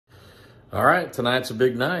All right, tonight's a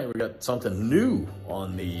big night. We got something new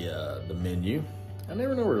on the menu. I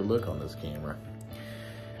never know where to look on this camera.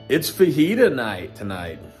 It's fajita night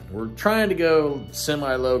tonight. We're trying to go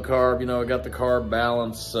semi-low carb. You know, I got the carb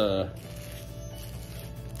balance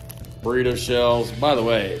burrito shells. By the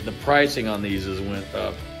way, the pricing on these has went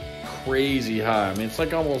up crazy high. I mean, it's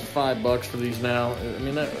like almost $5 for these now. I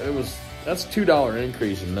mean, that's $2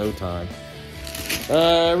 increase in no time.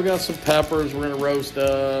 We got some peppers we're gonna roast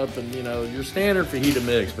up, and you know, your standard fajita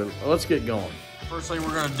mix, but let's get going. First thing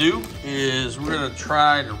we're gonna do is we're gonna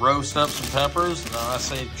try to roast up some peppers. Now I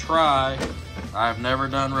say try, I've never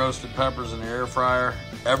done roasted peppers in the air fryer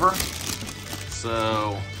ever.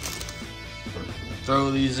 So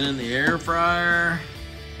throw these in the air fryer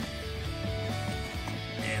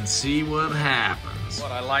and see what happens.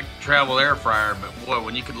 I like to travel air fryer, but boy,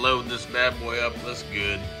 when you can load this bad boy up this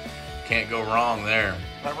good, can't go wrong there.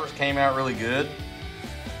 Peppers came out really good.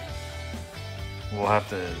 We'll have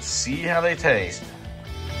to see how they taste.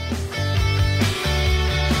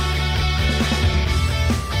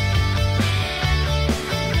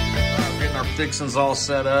 Getting our fixings all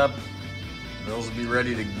set up. Those will be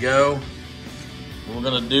ready to go. What we're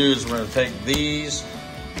gonna do is we're gonna take these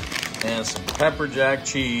and some pepper jack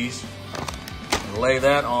cheese and lay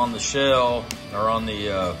that on the shell, or on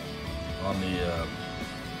the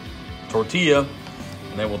tortilla,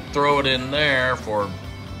 and then we'll throw it in there for a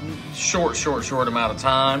short amount of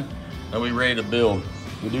time, and we're ready to build.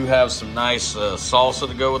 We do have some nice salsa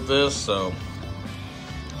to go with this, so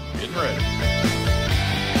getting ready.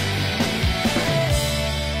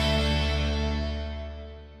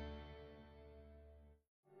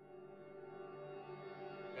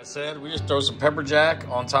 Like I said, we just throw some pepper jack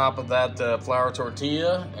on top of that flour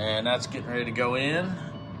tortilla, and that's getting ready to go in.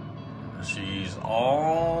 She's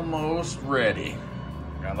almost ready.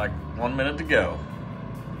 Got like 1 minute to go.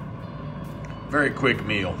 Very quick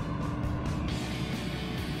meal.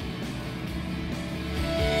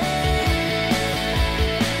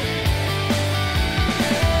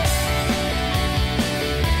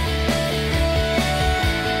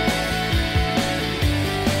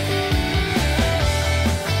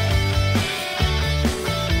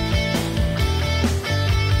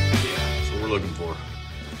 That's what we're looking for.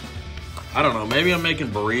 I don't know, maybe I'm making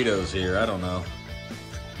burritos here, I don't know.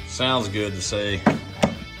 Sounds good to say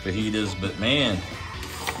fajitas, but man,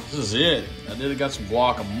 this is it. I got some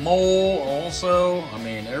guacamole also. I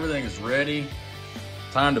mean, everything is ready.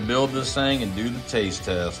 Time to build this thing and do the taste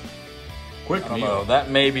test. Quick meal. That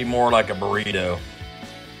may be more like a burrito.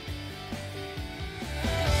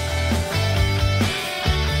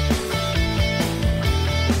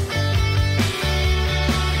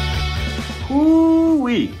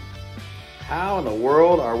 Woo-wee. How in the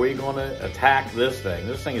world are we going to attack this thing?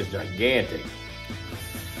 This thing is gigantic.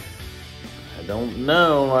 I don't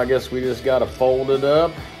know. I guess we just got to fold it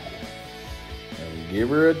up and give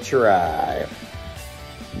her a try.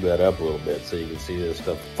 Move that up a little bit so you can see this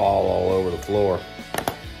stuff fall all over the floor.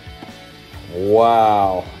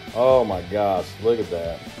 Wow. Oh my gosh. Look at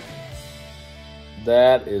that.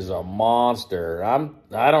 That is a monster.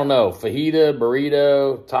 I don't know. Fajita,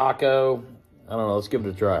 burrito, taco. I don't know. Let's give it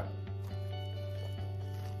a try.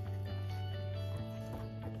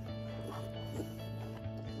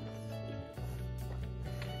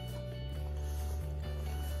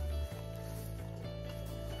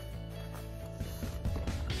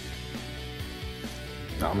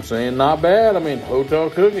 I'm saying not bad. I mean, hotel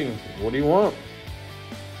cooking. What do you want?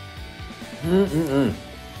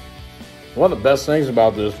 One of the best things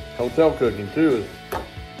about this hotel cooking too is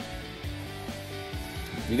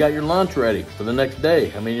you got your lunch ready for the next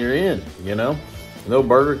day. I mean, you're in, you know? No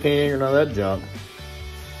Burger King or none of that junk.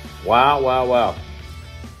 Wow, wow, wow.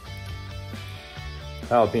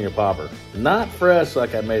 Jalapeno popper. Not fresh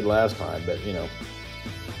like I made last time, but you know,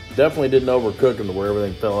 definitely didn't overcook them to where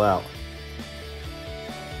everything fell out.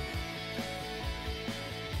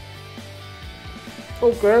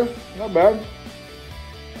 Okay, not bad.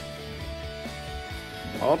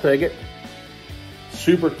 I'll take it.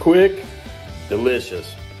 Super quick,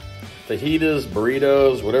 delicious. Fajitas,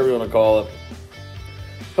 burritos, whatever you want to call it.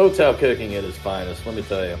 Hotel cooking at its finest, let me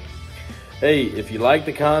tell you. Hey, if you like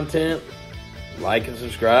the content, like and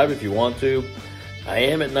subscribe if you want to. I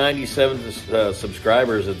am at 97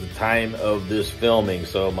 subscribers at the time of this filming,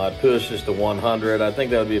 so my push is to 100. I think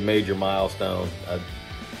that would be a major milestone. I'd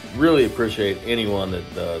really appreciate anyone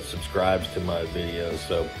that subscribes to my videos.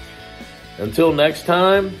 So until next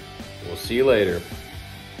time, we'll see you later.